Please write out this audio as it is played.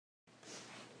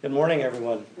Good morning,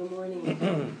 everyone. Good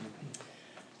morning.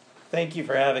 Thank you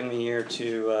for having me here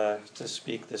to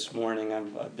speak this morning.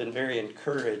 I've been very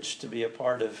encouraged to be a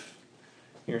part of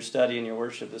your study and your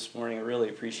worship this morning. I really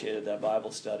appreciated that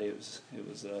Bible study. It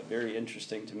was very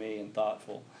interesting to me and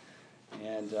thoughtful.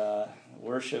 And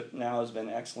worship now has been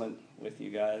excellent with you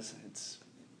guys. It's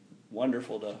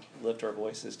wonderful to lift our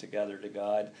voices together to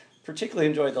God. Particularly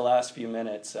enjoyed the last few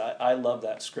minutes. I love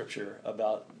that scripture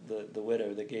about the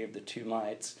widow that gave the 2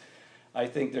 mites. I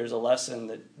think there's a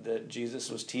lesson that Jesus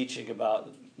was teaching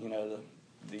about,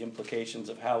 the implications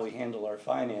of how we handle our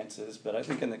finances. But I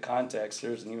think in the context,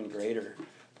 there's an even greater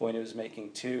point he was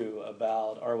making too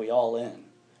about, are we all in?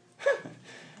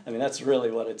 I mean, that's really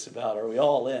what it's about. Are we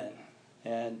all in?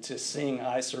 And to sing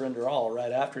I Surrender All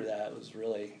right after that was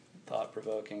really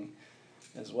thought-provoking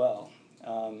as well.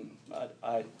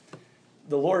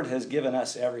 The Lord has given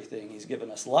us everything. He's given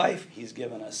us life. He's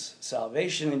given us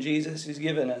salvation in Jesus. He's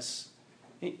given us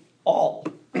all.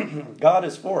 God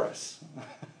is for us.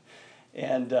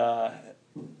 And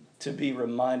to be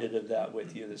reminded of that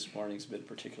with you this morning has been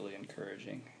particularly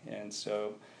encouraging. And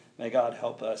so may God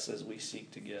help us as we seek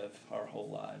to give our whole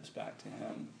lives back to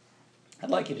Him.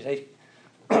 I'd like you to take...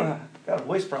 got a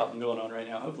voice problem going on right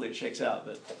now. Hopefully it shakes out.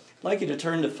 But I'd like you to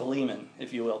turn to Philemon,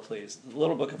 if you will, please. The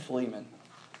little book of Philemon.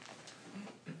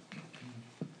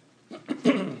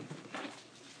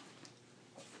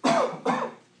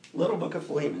 Little book of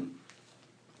Philemon.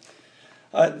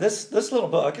 This little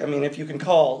book, I mean, if you can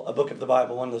call a book of the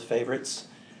Bible one of the favorites,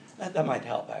 that might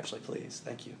help, actually, please.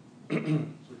 Thank you.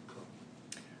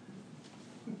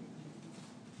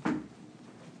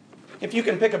 If you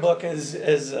can pick a book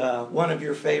as one of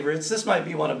your favorites, this might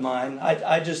be one of mine.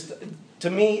 To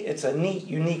me, it's a neat,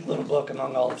 unique little book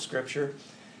among all of Scripture.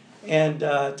 And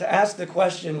to ask the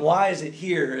question, why is it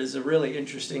here, is a really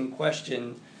interesting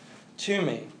question to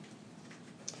me.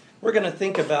 We're going to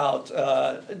think about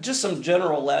just some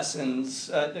general lessons,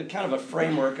 kind of a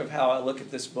framework of how I look at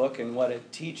this book and what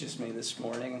it teaches me this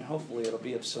morning, and hopefully it'll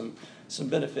be of some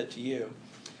benefit to you.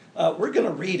 We're going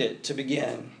to read it to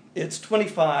begin. It's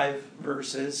 25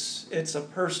 verses. It's a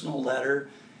personal letter,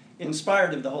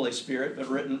 inspired of the Holy Spirit, but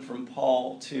written from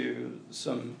Paul to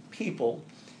some people,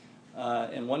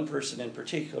 and one person in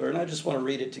particular. And I just want to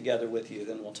read it together with you,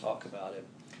 then we'll talk about it.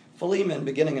 Philemon,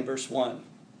 beginning in verse 1.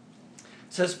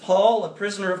 It says, Paul, a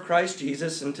prisoner of Christ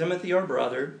Jesus, and Timothy, our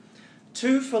brother,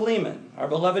 to Philemon, our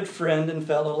beloved friend and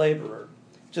fellow laborer,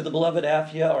 to the beloved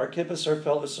Apphia, Archippus, our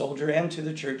fellow soldier, and to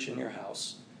the church in your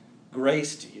house.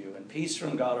 Grace to you and peace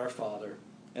from God our Father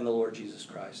and the Lord Jesus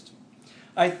Christ.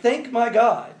 I thank my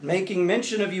God, making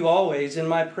mention of you always in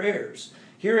my prayers,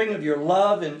 hearing of your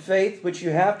love and faith which you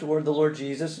have toward the Lord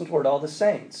Jesus and toward all the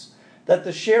saints, that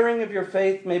the sharing of your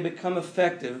faith may become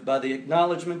effective by the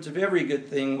acknowledgement of every good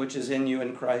thing which is in you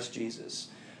in Christ Jesus.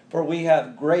 For we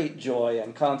have great joy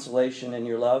and consolation in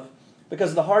your love,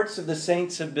 because the hearts of the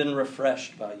saints have been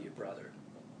refreshed by you, brother.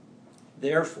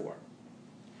 Therefore,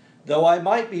 though I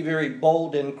might be very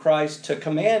bold in Christ to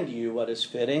command you what is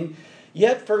fitting,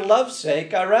 yet for love's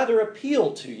sake I rather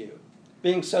appeal to you,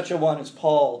 being such a one as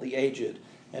Paul the aged,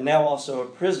 and now also a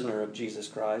prisoner of Jesus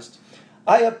Christ,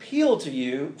 I appeal to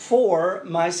you for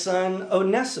my son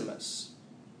Onesimus,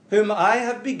 whom I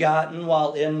have begotten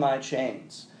while in my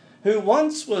chains, who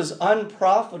once was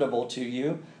unprofitable to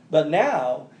you, but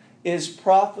now is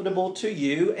profitable to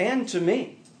you and to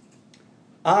me.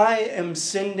 I am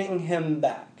sending him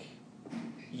back.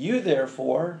 You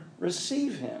therefore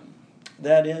receive him,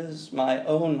 that is, my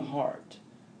own heart,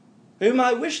 whom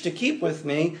I wish to keep with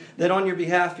me, that on your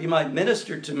behalf he might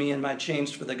minister to me in my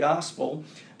chains for the gospel.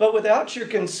 But without your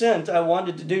consent I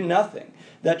wanted to do nothing,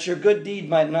 that your good deed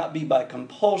might not be by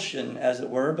compulsion, as it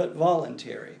were, but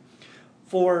voluntary.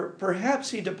 For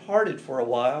perhaps he departed for a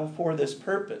while for this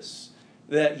purpose,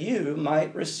 that you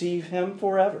might receive him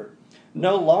forever,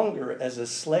 no longer as a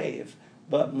slave,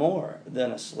 but more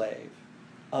than a slave,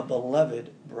 a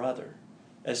beloved brother,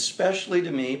 especially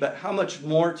to me, but how much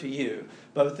more to you,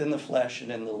 both in the flesh and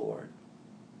in the Lord.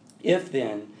 If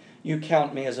then you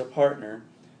count me as a partner,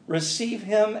 receive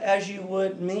him as you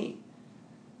would me.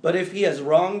 But if he has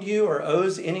wronged you or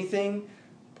owes anything,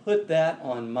 put that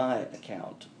on my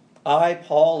account. I,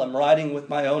 Paul, am writing with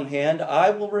my own hand. I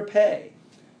will repay,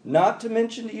 not to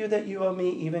mention to you that you owe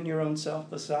me even your own self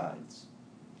besides.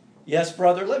 Yes,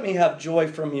 brother, let me have joy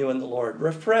from you in the Lord.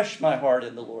 Refresh my heart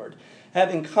in the Lord.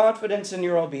 Having confidence in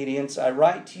your obedience, I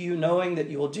write to you knowing that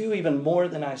you will do even more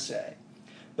than I say.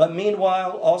 But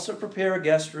meanwhile, also prepare a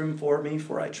guest room for me,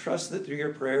 for I trust that through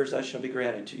your prayers I shall be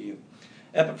granted to you.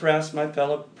 Epaphras, my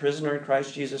fellow prisoner in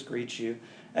Christ Jesus, greets you,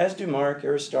 as do Mark,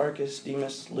 Aristarchus,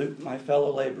 Demas, Luke, my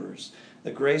fellow laborers.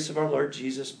 The grace of our Lord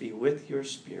Jesus be with your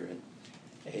spirit.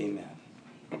 Amen.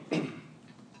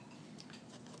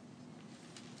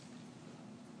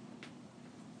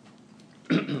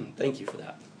 Thank you for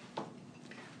that.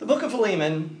 The book of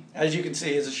Philemon, as you can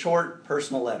see, is a short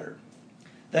personal letter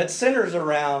that centers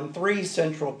around three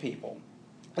central people.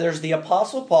 There's the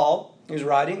Apostle Paul, who's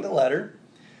writing the letter.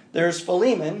 There's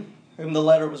Philemon, whom the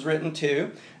letter was written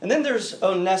to. And then there's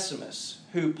Onesimus,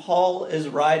 who Paul is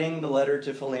writing the letter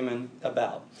to Philemon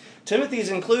about. Timothy's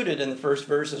included in the first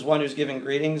verse as one who's giving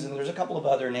greetings, and there's a couple of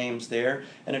other names there.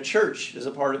 And a church is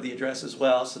a part of the address as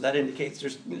well, so that indicates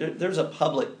there's a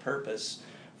public purpose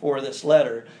for this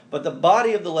letter. But the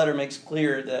body of the letter makes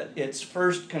clear that it's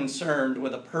first concerned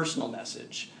with a personal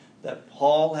message that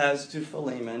Paul has to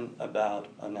Philemon about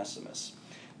Onesimus.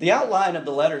 The outline of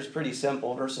the letter is pretty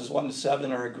simple. Verses 1 to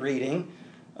 7 are a greeting.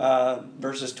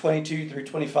 Verses 22 through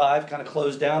 25 kind of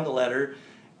close down the letter.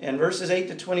 And verses 8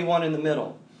 to 21 in the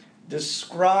middle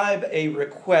describe a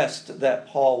request that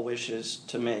Paul wishes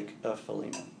to make of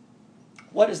Philemon.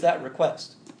 What is that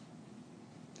request?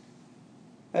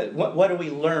 What do we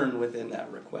learn within that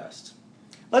request?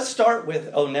 Let's start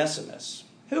with Onesimus.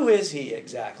 Who is he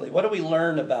exactly? What do we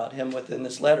learn about him within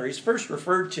this letter? He's first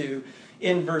referred to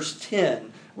in verse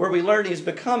 10, where we learn he's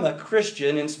become a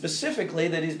Christian, and specifically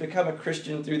that he's become a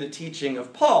Christian through the teaching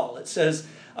of Paul. It says,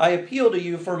 I appeal to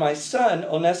you for my son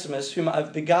Onesimus, whom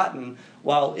I've begotten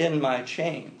while in my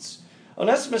chains.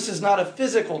 Onesimus is not a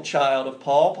physical child of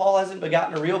Paul. Paul hasn't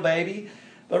begotten a real baby.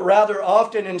 But rather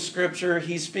often in Scripture,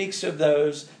 he speaks of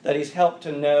those that he's helped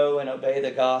to know and obey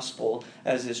the gospel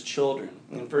as his children.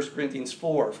 In 1 Corinthians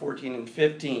 4, 14 and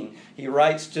 15, he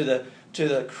writes to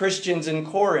the Christians in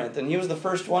Corinth, and he was the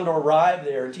first one to arrive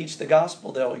there and teach the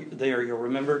gospel there, you'll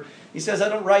remember. He says, I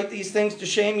don't write these things to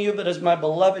shame you, but as my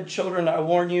beloved children I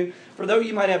warn you, for though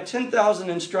you might have 10,000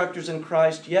 instructors in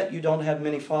Christ, yet you don't have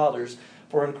many fathers,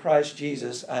 for in Christ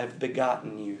Jesus I have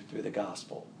begotten you through the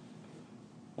gospel.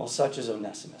 Well, such is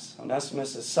Onesimus.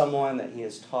 Onesimus is someone that he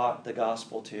has taught the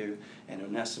gospel to, and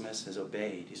Onesimus has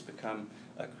obeyed. He's become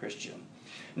a Christian.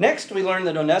 Next, we learn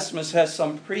that Onesimus has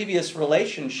some previous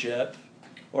relationship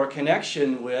or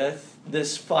connection with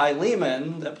this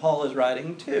Philemon that Paul is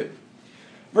writing to.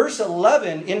 Verse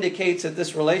 11 indicates that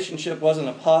this relationship wasn't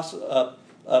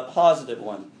a positive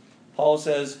one. Paul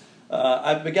says,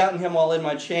 I've begotten him while in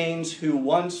my chains, who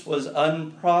once was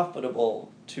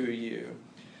unprofitable to you.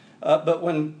 But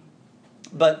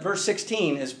verse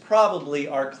 16 is probably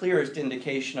our clearest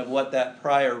indication of what that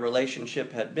prior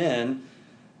relationship had been.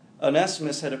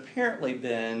 Onesimus had apparently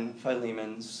been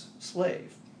Philemon's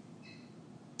slave.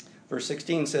 Verse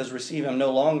 16 says, receive him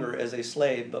no longer as a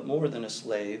slave, but more than a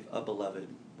slave, a beloved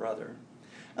brother.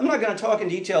 I'm not going to talk in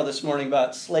detail this morning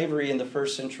about slavery in the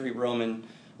first century Roman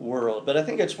world, but I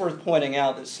think it's worth pointing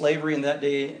out that slavery in that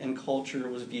day and culture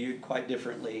was viewed quite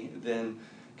differently than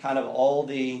kind of all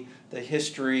the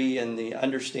history and the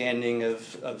understanding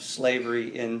of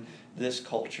slavery in this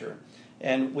culture.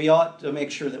 And we ought to make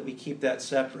sure that we keep that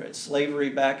separate. Slavery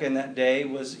back in that day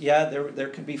was, there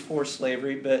could be forced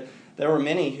slavery, but there were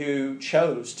many who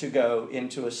chose to go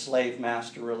into a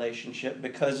slave-master relationship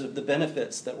because of the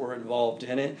benefits that were involved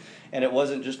in it. And it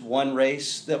wasn't just one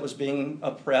race that was being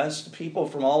oppressed. People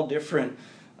from all different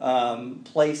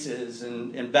places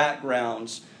and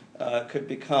backgrounds could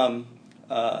become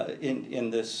in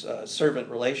this servant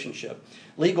relationship.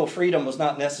 Legal freedom was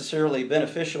not necessarily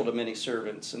beneficial to many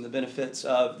servants, and the benefits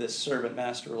of this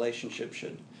servant-master relationship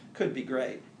could be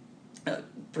great.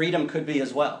 Freedom could be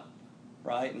as well,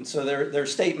 right? And so there are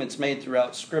statements made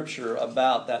throughout Scripture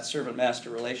about that servant-master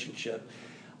relationship.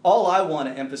 All I want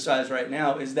to emphasize right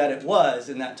now is that it was,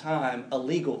 in that time, a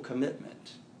legal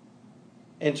commitment.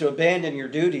 And to abandon your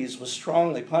duties was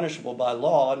strongly punishable by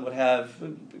law and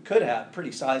could have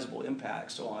pretty sizable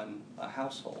impacts on a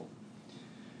household.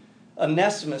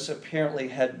 Onesimus apparently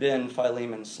had been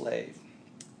Philemon's slave.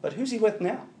 But who's he with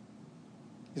now?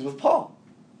 He's with Paul.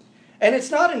 And it's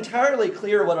not entirely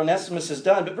clear what Onesimus has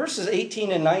done, but verses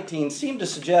 18 and 19 seem to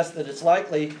suggest that it's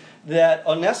likely that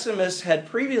Onesimus had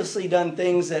previously done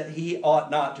things that he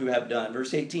ought not to have done.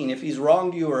 Verse 18, if he's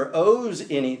wronged you or owes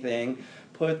anything,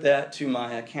 put that to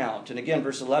my account. And again,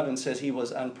 verse 11 says he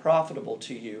was unprofitable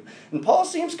to you. And Paul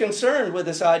seems concerned with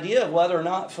this idea of whether or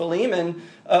not Philemon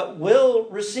will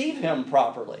receive him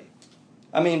properly.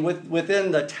 I mean,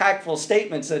 within the tactful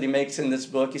statements that he makes in this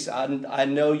book, he said, I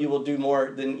know you will do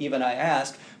more than even I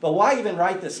ask, but why even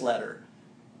write this letter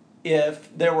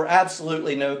if there were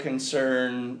absolutely no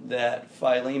concern that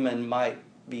Philemon might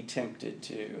be tempted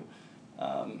to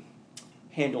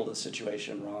handle the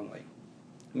situation wrongly?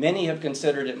 Many have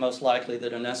considered it most likely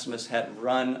that Onesimus had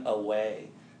run away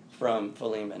from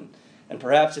Philemon, and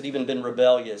perhaps had even been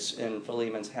rebellious in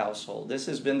Philemon's household. This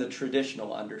has been the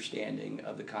traditional understanding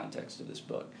of the context of this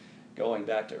book, going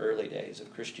back to early days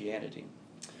of Christianity.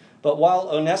 But while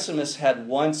Onesimus had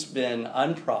once been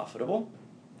unprofitable,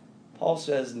 Paul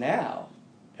says now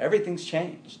everything's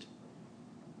changed.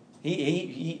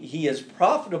 He is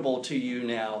profitable to you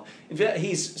now. In fact,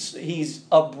 he's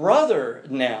a brother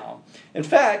now. In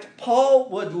fact, Paul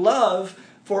would love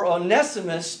for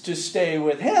Onesimus to stay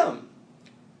with him,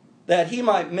 that he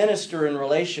might minister in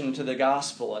relation to the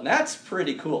gospel. And that's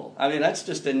pretty cool. I mean, that's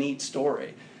just a neat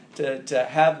story to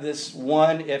have this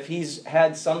one, if he's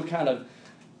had some kind of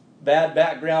bad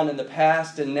background in the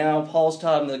past, and now Paul's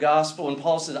taught him the gospel, and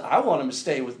Paul says, I want him to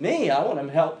stay with me. I want him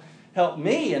to help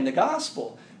me in the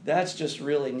gospel. That's just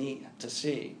really neat to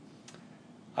see.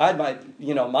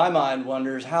 My mind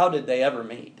wonders, how did they ever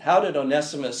meet? How did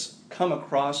Onesimus come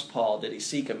across Paul? Did he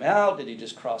seek him out? Did he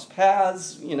just cross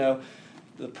paths?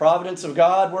 The providence of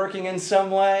God working in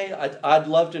some way? I'd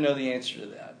love to know the answer to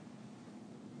that.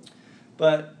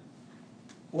 But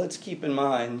let's keep in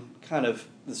mind kind of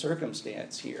the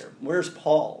circumstance here. Where's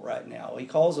Paul right now? He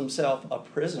calls himself a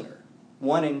prisoner,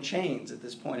 one in chains at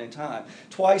this point in time.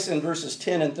 Twice in verses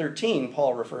 10 and 13,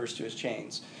 Paul refers to his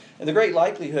chains. And the great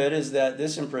likelihood is that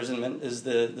this imprisonment is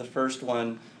the first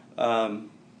one that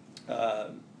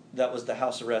was the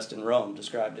house arrest in Rome,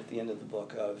 described at the end of the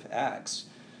book of Acts.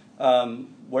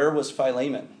 Where was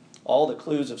Philemon? All the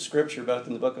clues of Scripture, both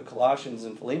in the book of Colossians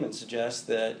and Philemon, suggest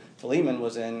that Philemon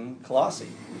was in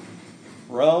Colossae.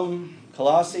 Rome,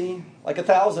 Colossae, like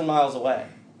 1,000 miles away.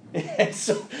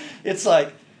 So it's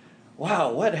like,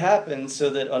 wow, what happened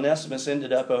so that Onesimus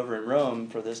ended up over in Rome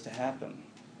for this to happen?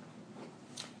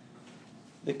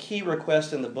 The key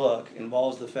request in the book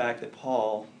involves the fact that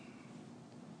Paul,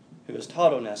 who has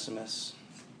taught Onesimus,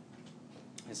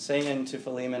 is saying to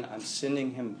Philemon, I'm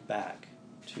sending him back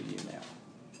to you now.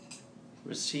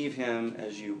 Receive him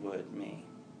as you would me.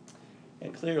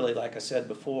 And clearly, like I said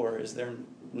before, is there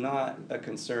not a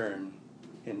concern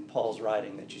in Paul's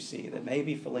writing that you see that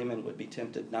maybe Philemon would be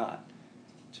tempted not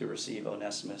to receive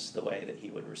Onesimus the way that he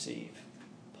would receive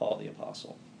Paul the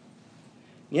Apostle.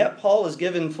 Yet Paul has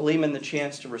given Philemon the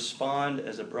chance to respond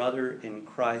as a brother in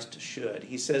Christ should.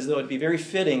 He says, though it be very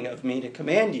fitting of me to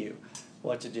command you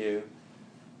what to do,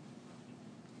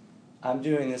 I'm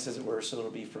doing this, as it were, so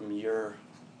it'll be from your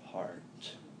heart.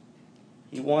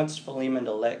 He wants Philemon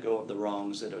to let go of the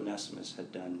wrongs that Onesimus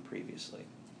had done previously.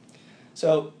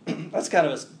 So that's kind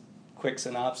of a quick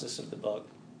synopsis of the book.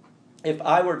 If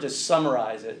I were to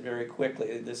summarize it very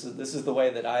quickly, this is the way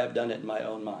that I have done it in my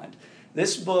own mind.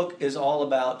 This book is all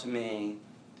about, to me,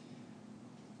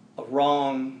 a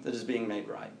wrong that is being made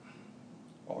right,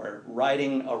 or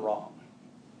righting a wrong.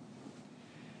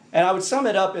 And I would sum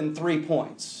it up in 3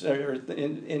 points.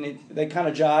 They kind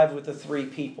of jive with the 3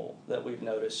 people that we've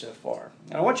noticed so far.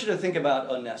 And I want you to think about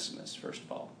Onesimus, first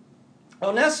of all.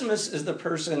 Onesimus is the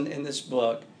person in this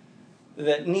book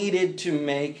that needed to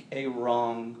make a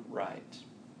wrong right.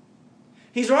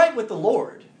 He's right with the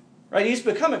Lord, right? He's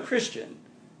become a Christian.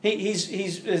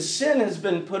 His sin has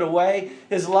been put away.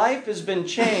 His life has been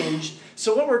changed.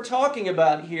 So what we're talking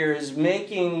about here is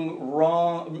making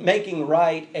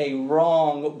right a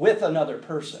wrong with another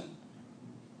person,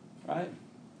 right?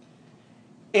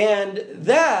 And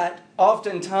that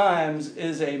oftentimes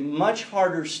is a much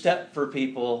harder step for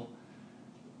people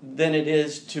than it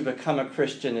is to become a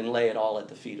Christian and lay it all at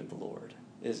the feet of the Lord,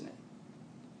 isn't it?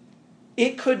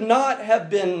 It could not have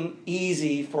been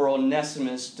easy for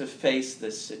Onesimus to face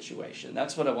this situation.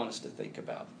 That's what I want us to think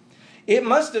about. It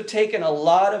must have taken a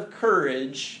lot of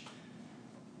courage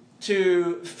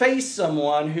to face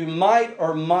someone who might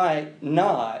or might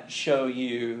not show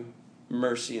you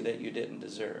mercy that you didn't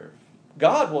deserve.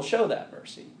 God will show that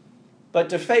mercy. But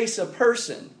to face a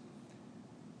person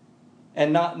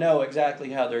and not know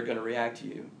exactly how they're going to react to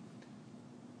you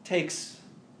takes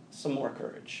some more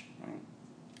courage. Right?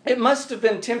 It must have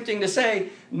been tempting to say,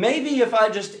 maybe if I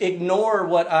just ignore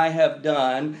what I have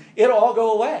done, it'll all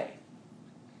go away.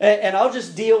 And I'll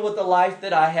just deal with the life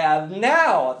that I have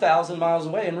now, 1,000 miles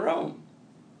away in Rome.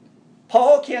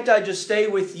 Paul, can't I just stay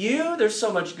with you? There's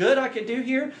so much good I could do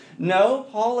here. No,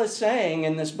 Paul is saying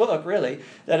in this book, really,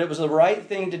 that it was the right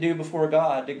thing to do before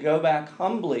God, to go back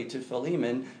humbly to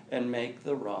Philemon and make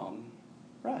the wrong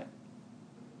right.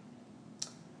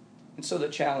 And so the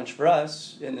challenge for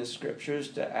us in this scripture is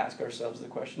to ask ourselves the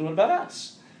question, what about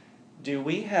us? Do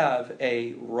we have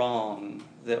a wrong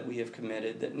that we have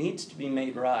committed that needs to be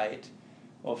made right?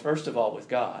 Well, first of all, with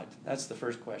God. That's the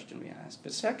first question we ask.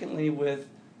 But secondly, with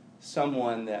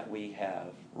someone that we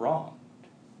have wronged.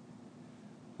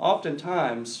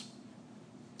 Oftentimes,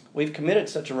 we've committed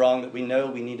such a wrong that we know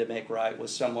we need to make right with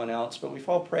someone else, but we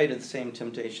fall prey to the same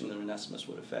temptation that Onesimus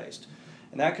would have faced.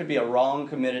 And that could be a wrong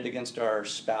committed against our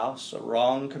spouse, a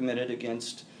wrong committed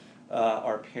against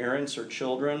our parents or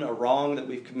children, a wrong that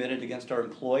we've committed against our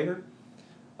employer,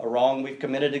 a wrong we've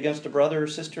committed against a brother or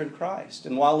sister in Christ.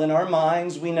 And while in our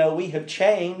minds we know we have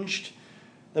changed,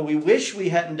 that we wish we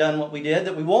hadn't done what we did,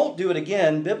 that we won't do it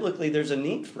again, biblically there's a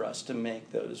need for us to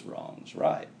make those wrongs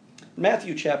right.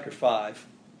 Matthew chapter 5,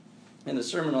 in the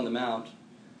Sermon on the Mount,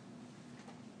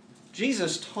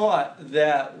 Jesus taught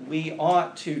that we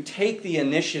ought to take the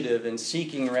initiative in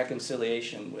seeking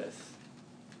reconciliation with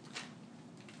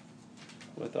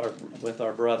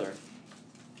our brother.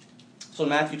 So in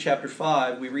Matthew chapter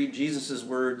 5, we read Jesus'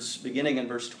 words beginning in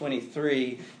verse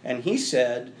 23, and he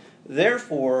said,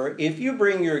 "Therefore, if you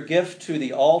bring your gift to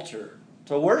the altar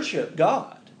to worship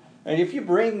God, and if you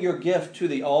bring your gift to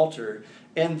the altar,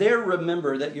 and there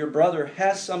remember that your brother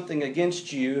has something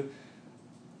against you,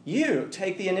 you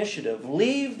take the initiative.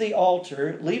 Leave the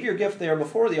altar, leave your gift there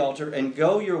before the altar, and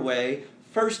go your way.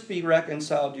 First be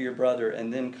reconciled to your brother,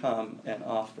 and then come and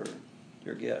offer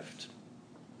your gift."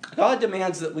 God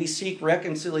demands that we seek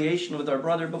reconciliation with our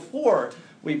brother before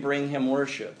we bring him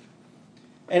worship.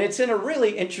 And it's in a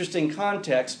really interesting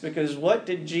context, because what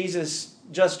did Jesus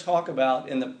just talk about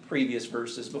in the previous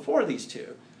verses before these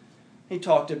two? He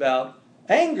talked about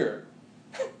anger.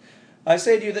 "I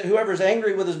say to you that whoever is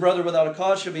angry with his brother without a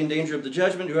cause shall be in danger of the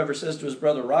judgment. Whoever says to his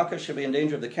brother, Raca, shall be in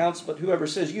danger of the council. But whoever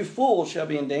says, you fool, shall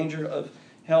be in danger of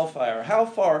hellfire." How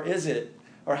far is it,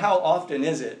 or how often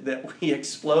is it, that we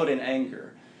explode in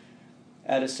anger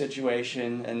at a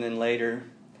situation, and then later,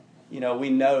 we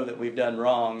know that we've done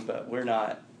wrong, but we're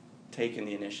not taking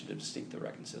the initiative to seek the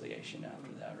reconciliation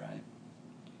after that, right?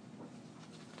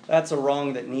 That's a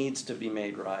wrong that needs to be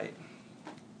made right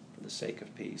for the sake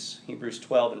of peace. Hebrews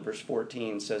 12 and verse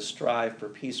 14 says, "Strive for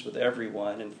peace with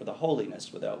everyone and for the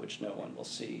holiness without which no one will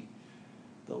see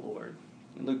the Lord."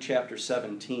 In Luke chapter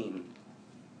 17,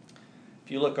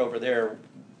 if you look over there,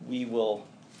 we will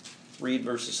read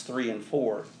verses 3 and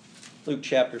 4. Luke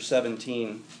chapter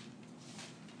 17,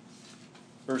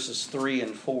 verses 3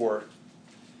 and 4.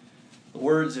 The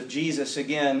words of Jesus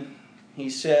again. He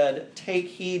said, "Take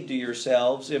heed to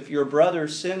yourselves. If your brother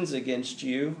sins against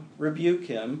you, rebuke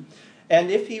him.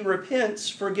 And if he repents,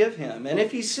 forgive him. And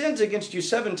if he sins against you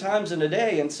 7 times in a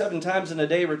day, and 7 times in a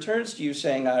day returns to you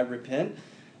saying, I repent,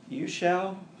 you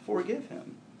shall forgive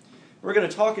him." We're going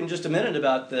to talk in just a minute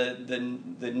about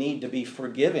the need to be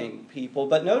forgiving people.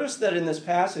 But notice that in this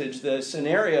passage, the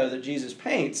scenario that Jesus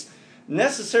paints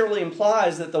necessarily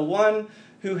implies that the one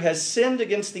who has sinned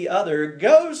against the other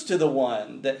goes to the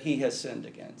one that he has sinned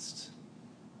against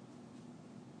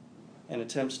and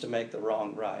attempts to make the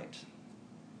wrong right,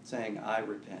 saying, I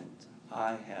repent,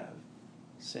 I have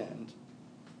sinned.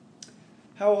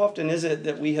 How often is it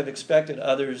that we have expected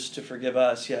others to forgive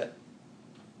us, yet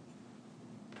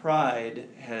pride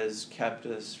has kept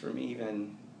us from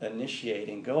even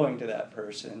initiating, going to that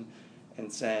person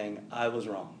and saying, I was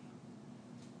wrong.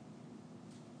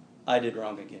 I did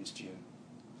wrong against you.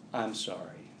 I'm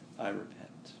sorry. I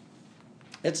repent.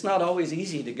 It's not always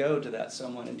easy to go to that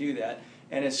someone and do that,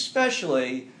 and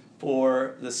especially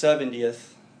for the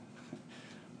 70th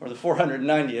or the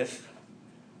 490th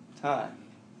time,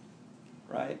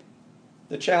 right?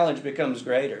 The challenge becomes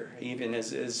greater, even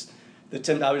as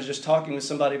I was just talking with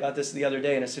somebody about this the other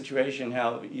day in a situation,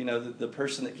 how, the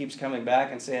person that keeps coming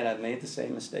back and saying, I've made the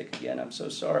same mistake again, I'm so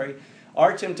sorry.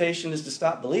 Our temptation is to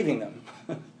stop believing them.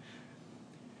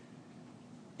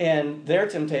 And their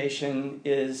temptation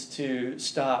is to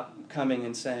stop coming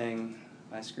and saying,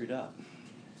 I screwed up.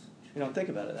 You don't think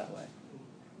about it that way.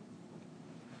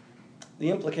 The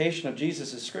implication of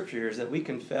Jesus' scripture here is that we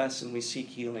confess and we seek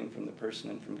healing from the person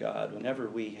and from God whenever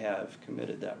we have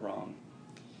committed that wrong.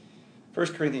 1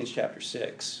 Corinthians chapter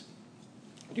 6.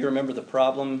 Do you remember the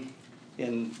problem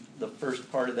in the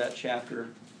first part of that chapter?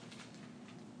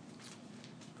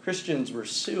 Christians were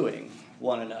suing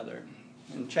one another.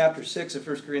 In chapter 6 of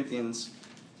 1 Corinthians,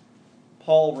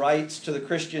 Paul writes to the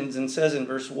Christians and says in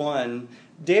verse 1,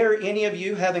 "Dare any of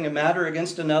you, having a matter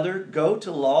against another, go to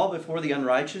law before the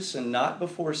unrighteous and not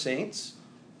before saints?"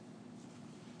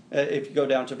 If you go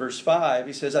down to verse 5,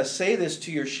 he says, "I say this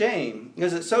to your shame.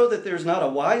 Is it so that there is not a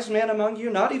wise man among you,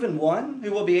 not even one,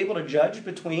 who will be able to judge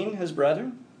between his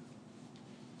brethren?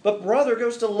 But brother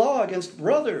goes to law against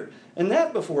brother, and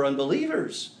that before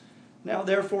unbelievers. Now,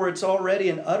 therefore, it's already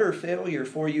an utter failure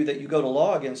for you that you go to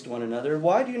law against one another.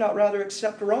 Why do you not rather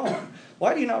accept wrong?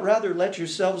 Why do you not rather let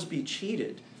yourselves be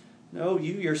cheated? No,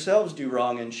 you yourselves do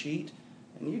wrong and cheat,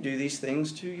 and you do these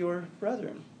things to your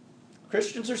brethren.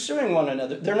 Christians are suing one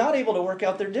another. They're not able to work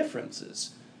out their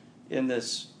differences in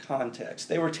this context.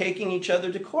 They were taking each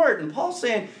other to court, and Paul's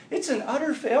saying it's an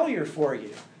utter failure for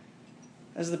you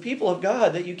as the people of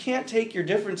God that you can't take your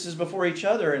differences before each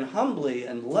other and humbly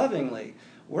and lovingly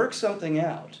work something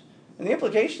out. And the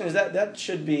implication is that that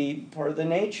should be part of the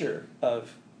nature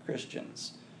of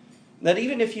Christians. That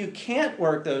even if you can't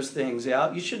work those things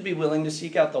out, you should be willing to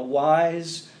seek out the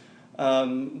wise,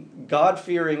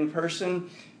 God-fearing person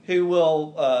who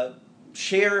will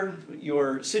share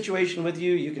your situation with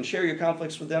you. You can share your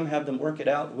conflicts with them, have them work it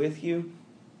out with you.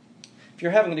 If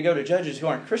you're having to go to judges who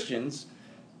aren't Christians,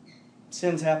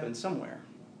 sins happen somewhere.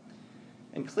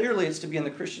 And clearly it's to be in the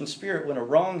Christian spirit when a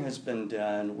wrong has been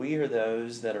done. We are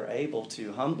those that are able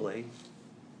to humbly,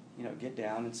 get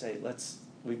down and say,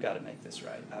 we've got to make this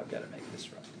right. I've got to make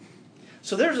this right.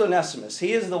 So there's Onesimus.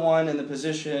 He is the one in the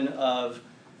position of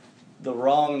the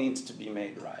wrong needs to be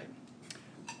made right.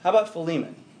 How about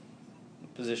Philemon?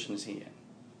 What position is he in?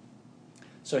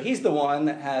 So he's the one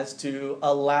that has to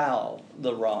allow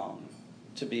the wrong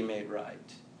to be made right.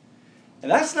 And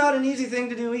that's not an easy thing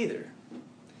to do either.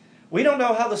 We don't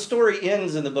know how the story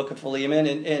ends in the book of Philemon,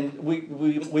 and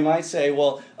we might say,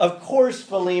 well, of course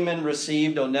Philemon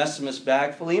received Onesimus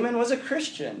back. Philemon was a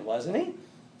Christian, wasn't he?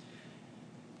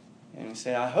 And we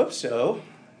say, I hope so.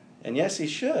 And yes, he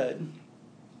should.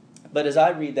 But as I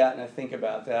read that and I think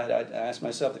about that, I ask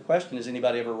myself the question, has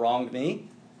anybody ever wronged me?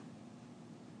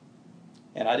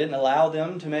 And I didn't allow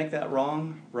them to make that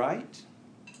wrong right?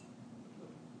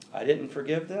 I didn't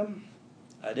forgive them?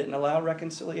 I didn't allow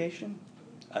reconciliation?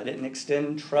 I didn't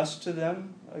extend trust to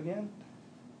them again?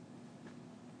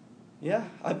 Yeah,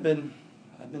 I've been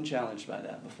challenged by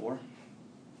that before.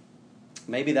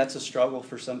 Maybe that's a struggle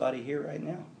for somebody here right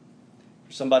now.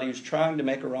 For somebody who's trying to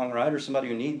make a wrong right, or somebody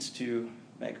who needs to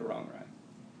make a wrong right.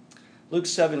 Luke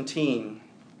 17,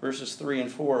 verses 3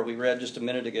 and 4, we read just a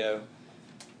minute ago.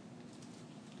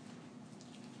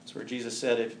 It's where Jesus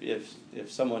said,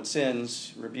 if someone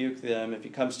sins, rebuke them. If he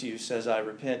comes to you, says, I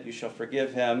repent, you shall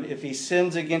forgive him. If he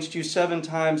sins against you 7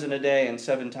 times in a day, and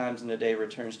 7 times in a day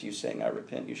returns to you, saying, I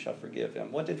repent, you shall forgive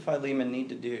him. What did Philemon need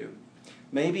to do?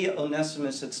 Maybe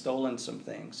Onesimus had stolen some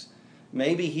things.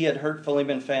 Maybe he had hurt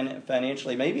Philemon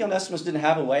financially. Maybe Onesimus didn't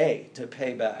have a way to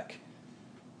pay back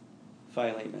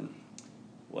Philemon.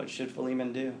 What should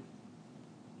Philemon do?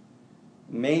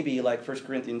 Maybe, like 1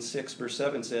 Corinthians 6, verse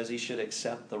 7 says, he should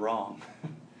accept the wrong.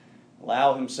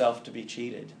 Allow himself to be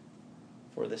cheated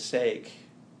for the sake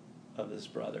of his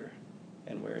brother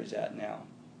and where he's at now.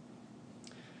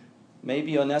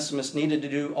 Maybe Onesimus needed to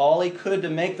do all he could to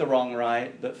make the wrong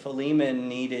right, but Philemon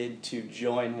needed to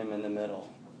join him in the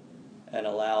middle and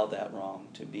allow that wrong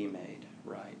to be made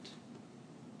right.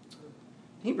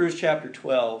 Hebrews chapter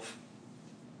 12,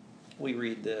 we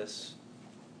read this.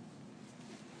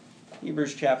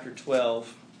 Hebrews chapter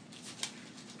 12,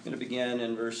 I'm going to begin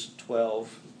in verse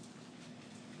 12.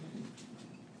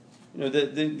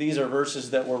 These are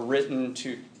verses that were written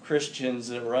to Christians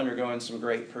that were undergoing some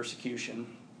great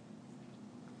persecution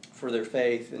for their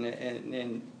faith.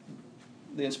 And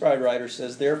the inspired writer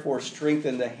says, therefore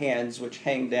strengthen the hands which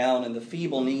hang down and the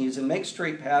feeble knees, and make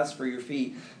straight paths for your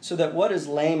feet, so that what is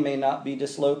lame may not be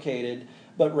dislocated,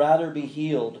 but rather be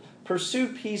healed. Pursue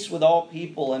peace with all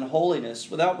people and holiness,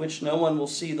 without which no one will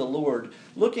see the Lord,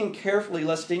 looking carefully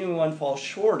lest anyone fall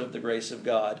short of the grace of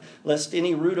God, lest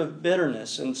any root of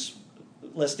bitterness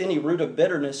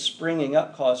springing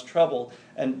up cause trouble,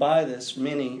 and by this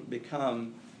many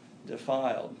become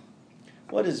defiled.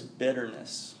 What is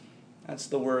bitterness? That's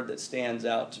the word that stands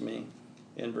out to me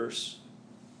in verse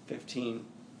 15.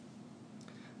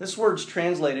 This word's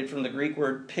translated from the Greek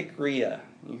word pikria.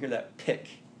 You hear that pick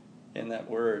in that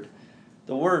word.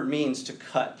 The word means to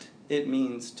cut. It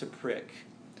means to prick.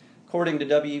 According to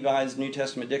W. Vine's New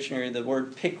Testament Dictionary, the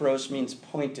word pikros means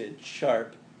pointed,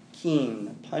 sharp,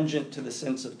 keen, pungent to the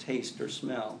sense of taste or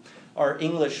smell. Our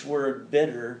English word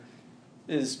bitter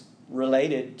is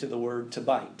related to the word to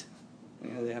bite.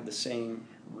 They have the same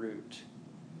root.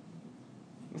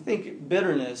 I think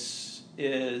bitterness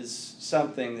is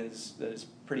something that is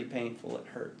pretty painful. It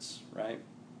hurts, right?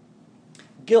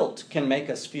 Guilt can make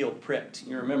us feel pricked.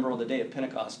 You remember on the day of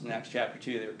Pentecost in Acts chapter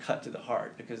 2, they were cut to the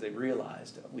heart because they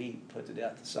realized that we put to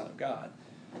death the Son of God.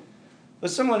 But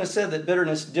someone has said that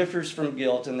bitterness differs from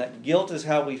guilt, and that guilt is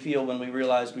how we feel when we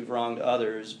realize we've wronged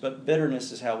others, but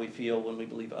bitterness is how we feel when we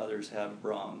believe others have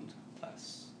wronged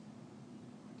us.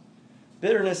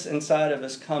 Bitterness inside of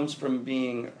us comes from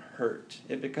being hurt.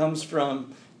 It comes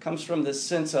from this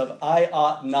sense of, I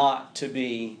ought not to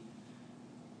be,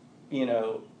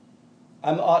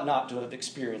 I ought not to have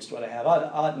experienced what I have. I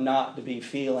ought not to be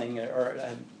feeling or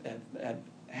have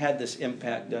had this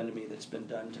impact done to me that's been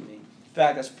done to me. In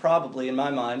fact, that's probably, in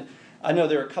my mind, I know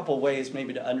there are a couple ways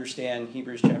maybe to understand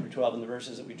Hebrews chapter 12 and the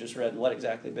verses that we just read and what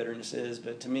exactly bitterness is,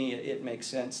 but to me it makes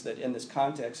sense that in this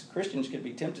context, Christians could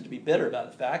be tempted to be bitter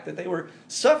about the fact that they were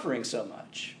suffering so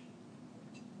much.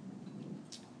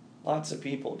 Lots of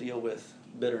people deal with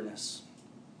bitterness.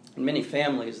 In many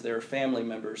families, there are family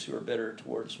members who are bitter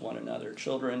towards one another.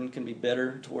 Children can be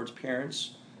bitter towards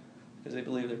parents because they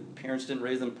believe their parents didn't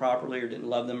raise them properly or didn't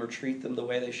love them or treat them the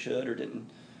way they should or didn't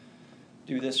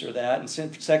do this or that. In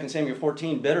 2 Samuel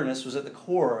 14, bitterness was at the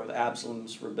core of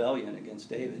Absalom's rebellion against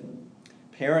David.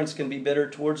 Parents can be bitter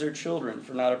towards their children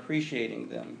for not appreciating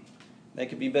them. They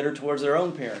could be bitter towards their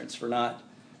own parents for not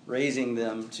raising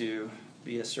them to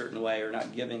be a certain way or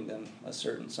not giving them a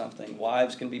certain something.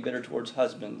 Wives can be bitter towards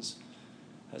husbands.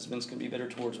 Husbands can be bitter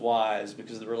towards wives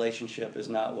because the relationship is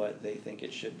not what they think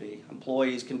it should be.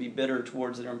 Employees can be bitter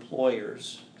towards their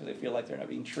employers because they feel like they're not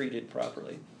being treated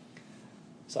properly.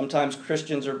 Sometimes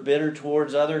Christians are bitter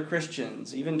towards other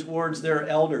Christians, even towards their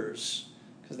elders,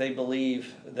 because they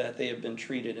believe that they have been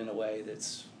treated in a way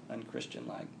that's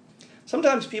unchristian-like.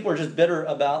 Sometimes people are just bitter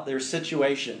about their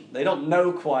situation. They don't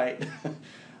know quite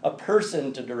a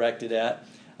person to direct it at.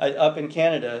 Up in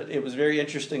Canada, it was very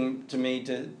interesting to me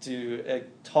to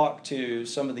talk to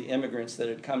some of the immigrants that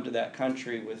had come to that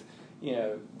country with,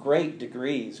 great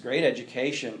degrees, great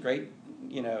education, great,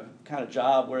 kind of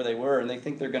job where they were, and they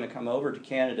think they're going to come over to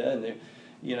Canada, and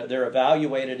they're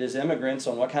evaluated as immigrants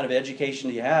on what kind of education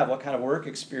do you have, what kind of work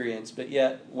experience, but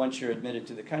yet once you're admitted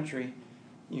to the country,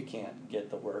 you can't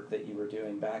get the work that you were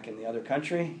doing back in the other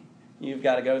country. You've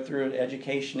got to go through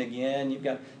education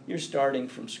again. You're starting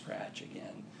from scratch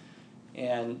again.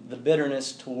 And the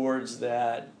bitterness towards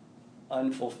that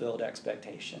unfulfilled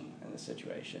expectation in the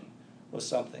situation was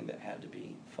something that had to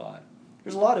be fought.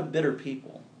 There's a lot of bitter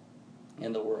people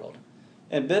in the world.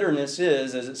 And bitterness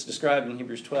is, as it's described in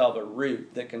Hebrews 12, a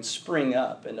root that can spring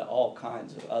up into all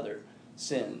kinds of other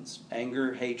sins.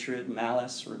 Anger, hatred,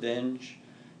 malice, revenge.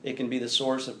 It can be the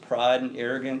source of pride and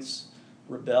arrogance,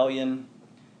 rebellion.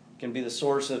 It can be the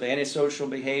source of antisocial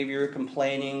behavior,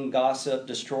 complaining, gossip,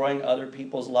 destroying other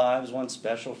people's lives. One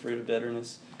special fruit of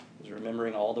bitterness is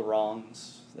remembering all the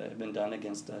wrongs that have been done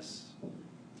against us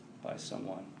by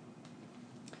someone.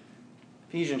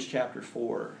 Ephesians chapter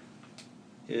 4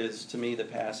 is, to me, the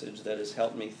passage that has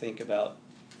helped me think about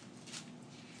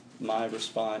my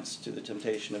response to the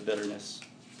temptation of bitterness.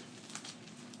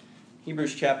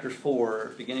 Hebrews chapter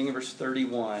 4, beginning in verse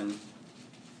 31,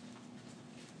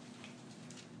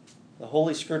 the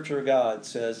Holy Scripture of God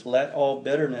says, "Let all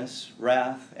bitterness,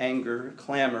 wrath, anger,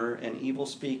 clamor, and evil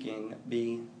speaking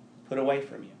be put away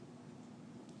from you,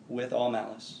 with all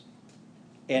malice.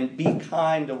 And be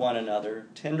kind to one another,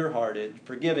 tender-hearted,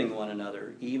 forgiving one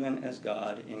another, even as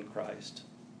God in Christ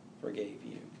forgave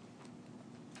you."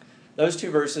 Those two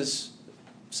verses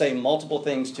say multiple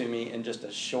things to me in just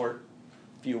a short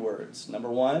few words. Number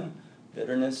one,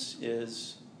 bitterness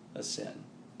is a sin.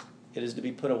 It is to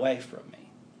be put away from me,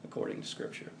 according to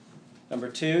Scripture. Number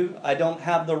two, I don't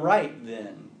have the right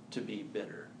then to be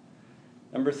bitter.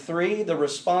 Number three, the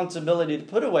responsibility to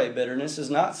put away bitterness is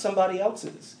not somebody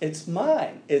else's. It's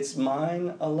mine. It's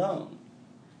mine alone.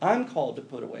 I'm called to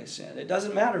put away sin. It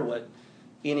doesn't matter what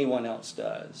anyone else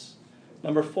does.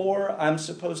 Number four, I'm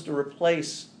supposed to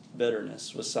replace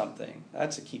bitterness with something.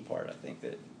 That's a key part, I think,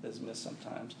 that is missed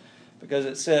sometimes. Because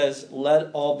it says,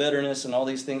 let all bitterness and all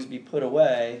these things be put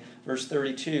away. Verse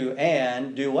 32,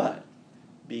 and do what?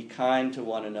 Be kind to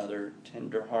one another,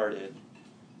 tender-hearted,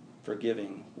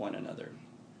 forgiving one another.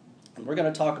 And we're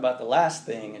going to talk about the last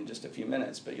thing in just a few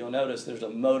minutes, but you'll notice there's a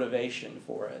motivation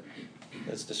for it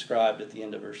that's described at the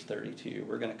end of verse 32.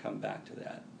 We're going to come back to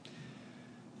that.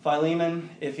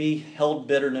 Philemon, if he held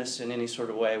bitterness in any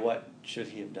sort of way, what should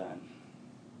he have done?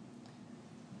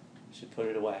 He should put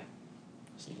it away.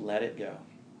 Just let it go.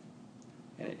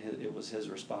 And it was his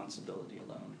responsibility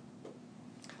alone.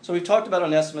 So we've talked about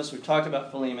Onesimus, we've talked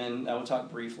about Philemon, now we'll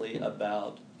talk briefly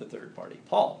about the third party,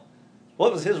 Paul.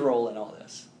 What was his role in all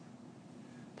this?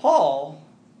 Paul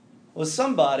was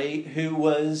somebody who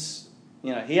was,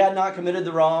 he had not committed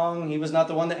the wrong, he was not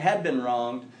the one that had been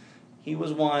wronged, he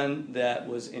was one that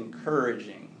was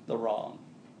encouraging the wrong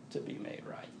to be made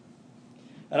right.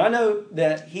 And I know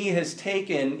that he has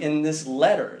taken in this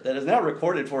letter that is now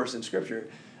recorded for us in Scripture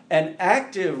an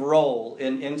active role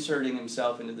in inserting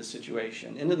himself into the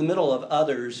situation, into the middle of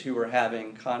others who were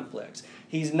having conflicts.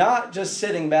 He's not just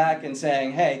sitting back and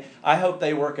saying, hey, I hope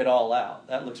they work it all out.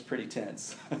 That looks pretty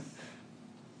tense.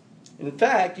 In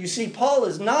fact, you see, Paul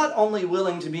is not only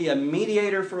willing to be a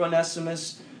mediator for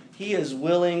Onesimus, he is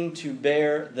willing to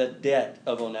bear the debt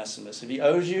of Onesimus. If he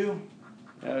owes you,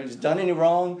 if he's done any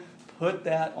wrong, put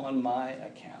that on my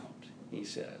account, he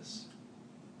says.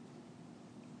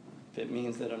 If it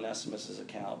means that Onesimus'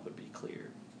 account would be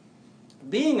cleared.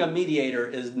 Being a mediator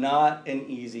is not an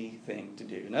easy thing to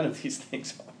do. None of these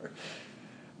things are.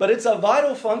 But it's a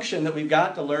vital function that we've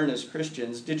got to learn as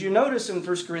Christians. Did you notice in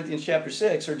 1 Corinthians chapter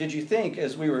 6, or did you think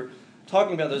as we were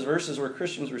talking about those verses where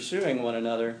Christians were suing one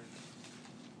another,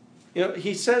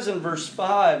 he says in verse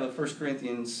 5 of 1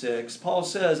 Corinthians 6, Paul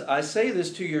says, I say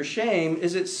this to your shame.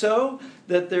 Is it so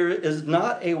that there is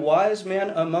not a wise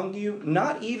man among you,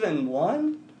 not even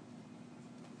one,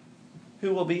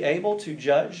 who will be able to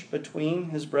judge between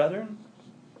his brethren?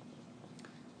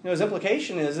 His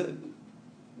implication is that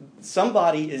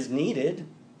somebody is needed.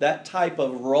 That type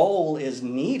of role is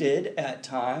needed at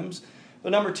times.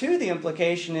 But number two, the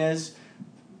implication is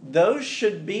those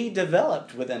should be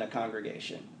developed within a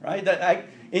congregation, right?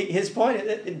 His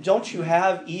point, don't you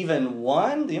have even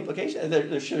one? The implication,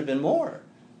 there should have been more.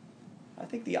 I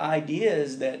think the idea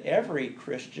is that every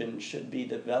Christian should be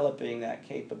developing that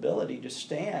capability to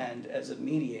stand as a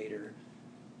mediator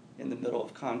in the middle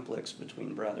of conflicts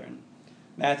between brethren.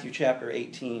 Matthew chapter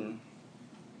 18.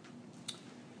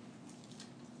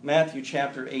 Matthew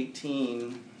chapter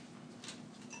 18,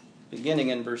 beginning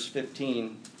in verse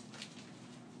 15,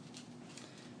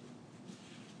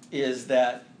 is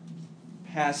that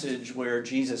passage where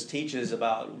Jesus teaches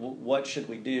about what should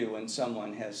we do when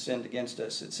someone has sinned against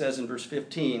us. It says in verse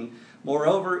 15,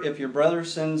 Moreover, if your brother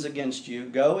sins against you,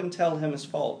 go and tell him his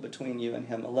fault between you and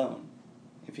him alone.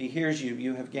 If he hears you,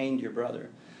 you have gained your brother.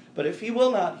 But if he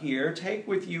will not hear, take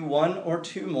with you one or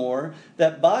two more,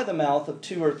 that by the mouth of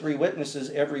 2 or 3 witnesses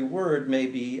every word may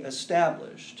be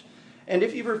established. And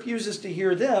if he refuses to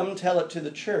hear them, tell it to the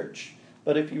church.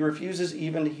 But if he refuses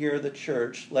even to hear the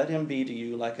church, let him be to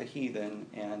you like a heathen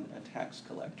and a tax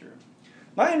collector.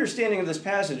 My understanding of this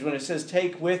passage, when it says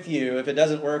take with you, if it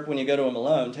doesn't work when you go to him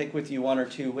alone, take with you 1 or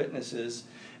 2 witnesses,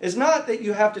 is not that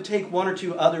you have to take 1 or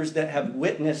 2 others that have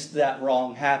witnessed that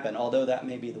wrong happen, although that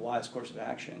may be the wise course of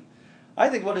action. I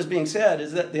think what is being said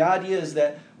is that the idea is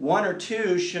that 1 or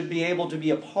 2 should be able to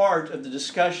be a part of the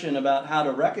discussion about how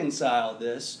to reconcile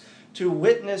this, to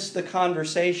witness the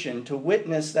conversation, to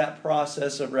witness that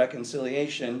process of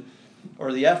reconciliation,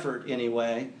 or the effort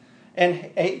anyway,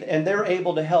 and they're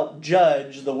able to help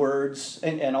judge the words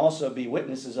and also be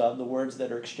witnesses of the words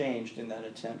that are exchanged in that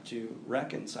attempt to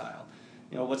reconcile.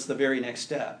 What's the very next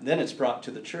step? Then it's brought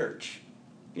to the church.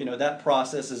 That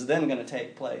process is then going to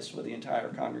take place with the entire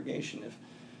congregation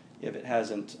if it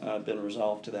hasn't been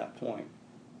resolved to that point.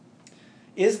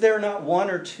 Is there not 1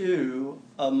 or 2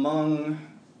 among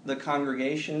the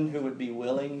congregation who would be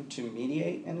willing to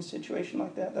mediate in a situation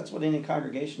like that? That's what any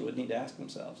congregation would need to ask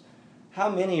themselves. How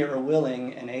many are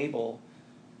willing and able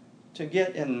to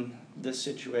get in this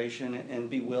situation and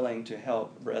be willing to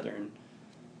help brethren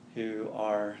who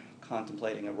are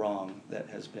contemplating a wrong that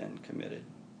has been committed?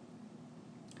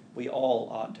 We all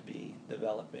ought to be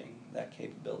developing that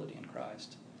capability in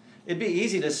Christ. It'd be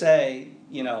easy to say,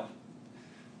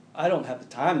 I don't have the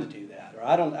time to do that, or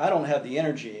I don't have the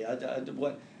energy.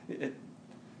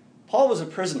 Paul was a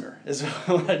prisoner, is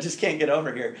what I just can't get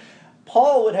over here.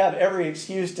 Paul would have every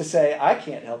excuse to say, I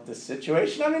can't help this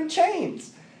situation, I'm in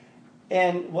chains.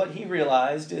 And what he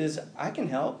realized is, I can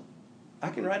help.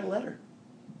 I can write a letter.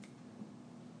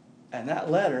 And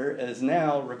that letter is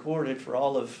now recorded for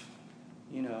all of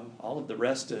the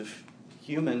rest of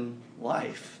human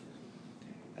life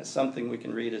as something we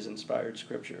can read as inspired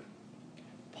scripture.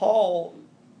 Paul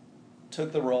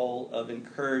took the role of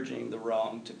encouraging the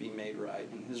wrong to be made right,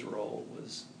 and his role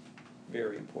was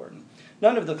very important.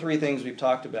 None of the 3 things we've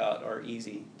talked about are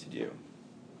easy to do.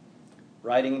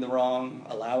 Righting the wrong,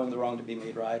 allowing the wrong to be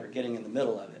made right, or getting in the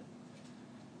middle of it.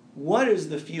 What is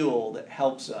the fuel that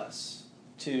helps us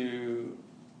to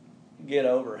get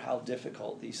over how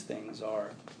difficult these things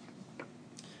are?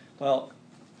 Well,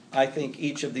 I think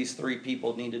each of these 3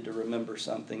 people needed to remember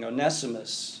something.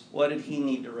 Onesimus, what did he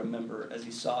need to remember as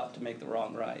he sought to make the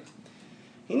wrong right?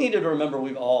 He needed to remember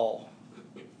we've all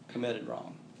committed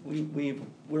wrong.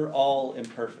 We're all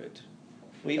imperfect.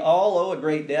 We all owe a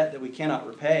great debt that we cannot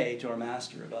repay to our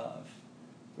master above.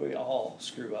 We all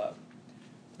screw up.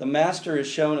 The master has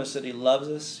shown us that he loves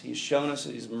us. He's shown us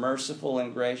that he's merciful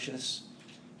and gracious.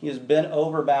 He has bent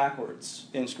over backwards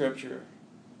in Scripture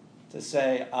to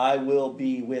say, I will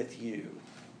be with you.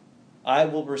 I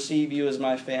will receive you as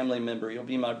my family member. You'll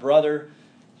be my brother.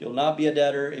 You'll not be a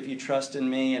debtor if you trust in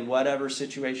me in whatever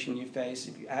situation you face.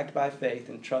 If you act by faith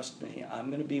and trust me, I'm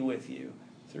going to be with you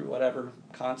through whatever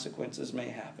consequences may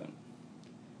happen.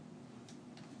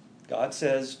 God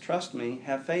says, trust me,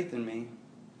 have faith in me.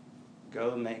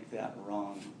 Go make that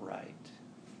wrong right.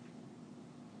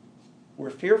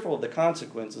 We're fearful of the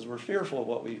consequences. We're fearful of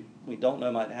what we don't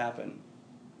know might happen.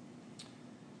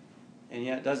 And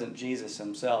yet, doesn't Jesus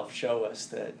himself show us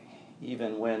that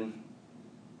even when,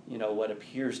 what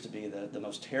appears to be the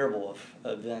most terrible of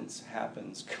events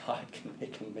happens, God can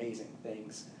make amazing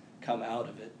things come out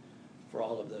of it for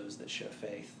all of those that show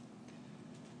faith.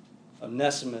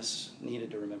 Onesimus needed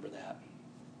to remember that.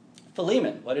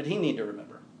 Philemon, what did he need to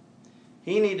remember?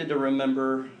 He needed to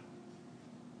remember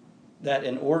that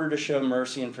in order to show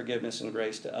mercy and forgiveness and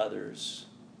grace to others,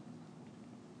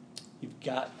 you've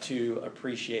got to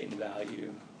appreciate and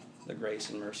value the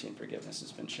grace and mercy and forgiveness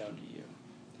that's been shown to you.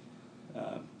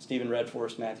 Stephen read for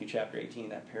us Matthew chapter 18.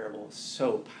 That parable is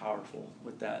so powerful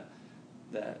with that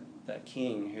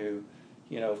king who,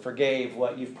 forgave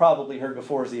what you've probably heard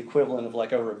before is the equivalent of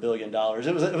like over $1 billion.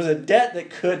 It was a debt that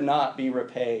could not be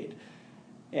repaid.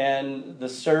 And the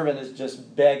servant is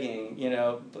just begging,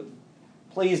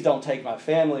 please don't take my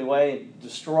family away and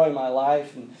destroy my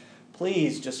life, and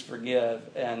please just forgive.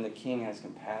 And the king has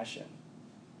compassion.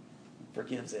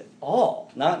 Forgives it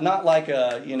all. Not like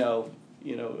we're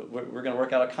going to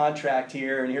work out a contract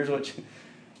here, and here's what you...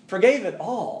 Forgave it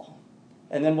all.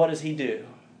 And then what does he do?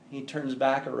 He turns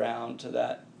back around to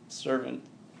that servant,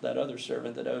 that other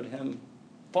servant that owed him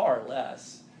far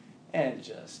less, and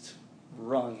just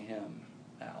wrung him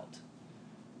out.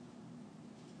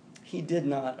 He did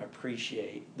not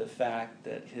appreciate the fact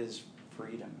that his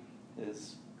freedom,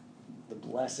 the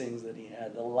blessings that he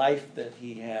had, the life that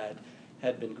he had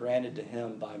been granted to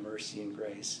him by mercy and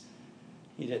grace.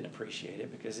 He didn't appreciate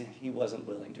it because he wasn't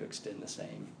willing to extend the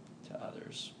same to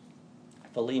others.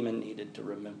 Philemon needed to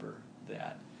remember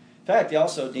that. In fact, he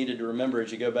also needed to remember,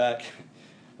 as you go back,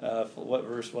 what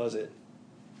verse was it?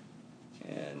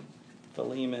 And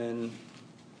Philemon,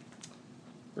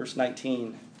 verse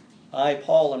 19. I,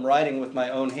 Paul, am writing with my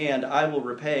own hand. I will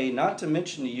repay, not to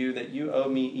mention to you that you owe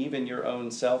me even your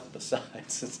own self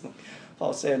besides. It's like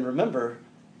Paul's saying, remember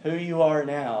who you are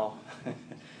now.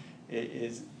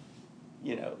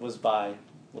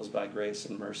 Was by grace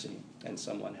and mercy and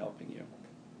someone helping you.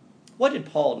 What did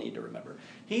Paul need to remember?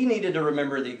 He needed to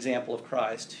remember the example of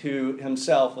Christ, who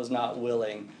himself was not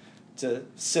willing to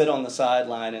sit on the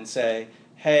sideline and say,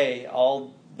 hey,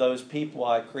 all those people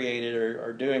I created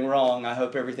are doing wrong. I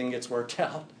hope everything gets worked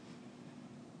out.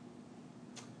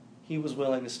 He was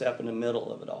willing to step in the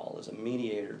middle of it all as a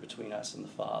mediator between us and the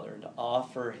Father and to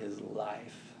offer his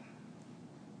life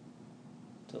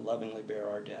to lovingly bear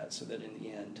our debt so that in the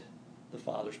end, the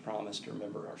Father's promise to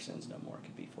remember our sins no more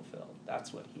could be fulfilled.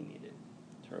 That's what he needed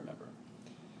to remember.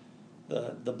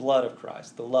 The blood of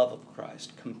Christ, the love of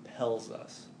Christ compels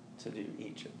us to do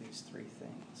each of these three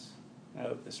things. I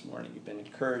hope this morning you've been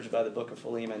encouraged by the book of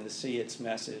Philemon to see its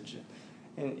message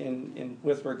in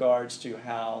with regards to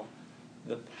how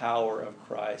the power of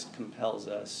Christ compels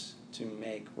us to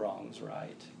make wrongs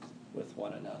right with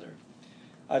one another.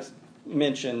 I've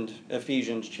mentioned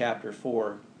Ephesians chapter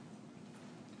 4,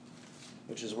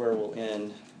 which is where we'll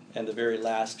end, and the very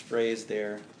last phrase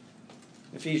there.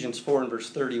 Ephesians 4 and verse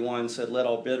 31 said, let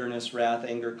all bitterness, wrath,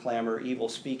 anger, clamor, evil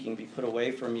speaking be put away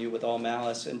from you with all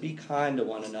malice, and be kind to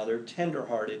one another,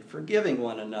 tender-hearted, forgiving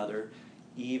one another,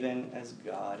 even as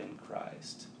God in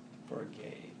Christ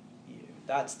forgave you.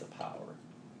 That's the power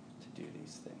to do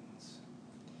these things.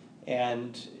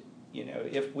 And,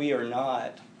 if we are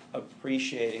not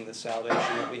appreciating the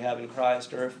salvation that we have in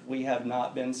Christ, or if we have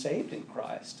not been saved in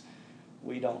Christ,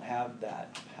 we don't have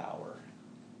that power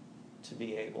to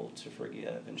be able to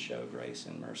forgive and show grace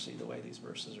and mercy the way these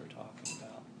verses are talking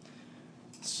about.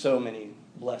 So many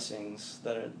blessings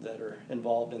that are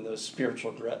involved in those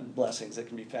spiritual blessings that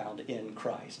can be found in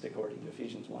Christ, according to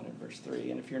Ephesians 1 and verse 3.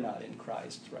 And if you're not in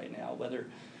Christ right now, whether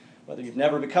you've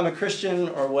never become a Christian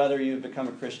or whether you've become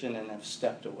a Christian and have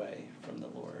stepped away from the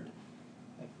Lord,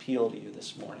 I appeal to you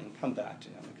this morning, come back to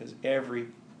him, because every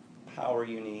power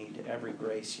you need, every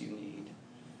grace you need,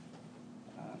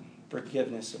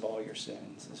 forgiveness of all your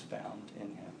sins is found in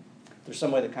him. If there's some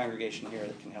way the congregation here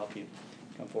that can help you,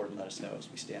 come forward and let us know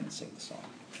as we stand and sing the song.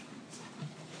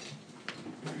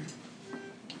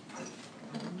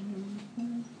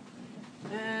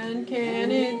 And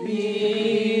can it be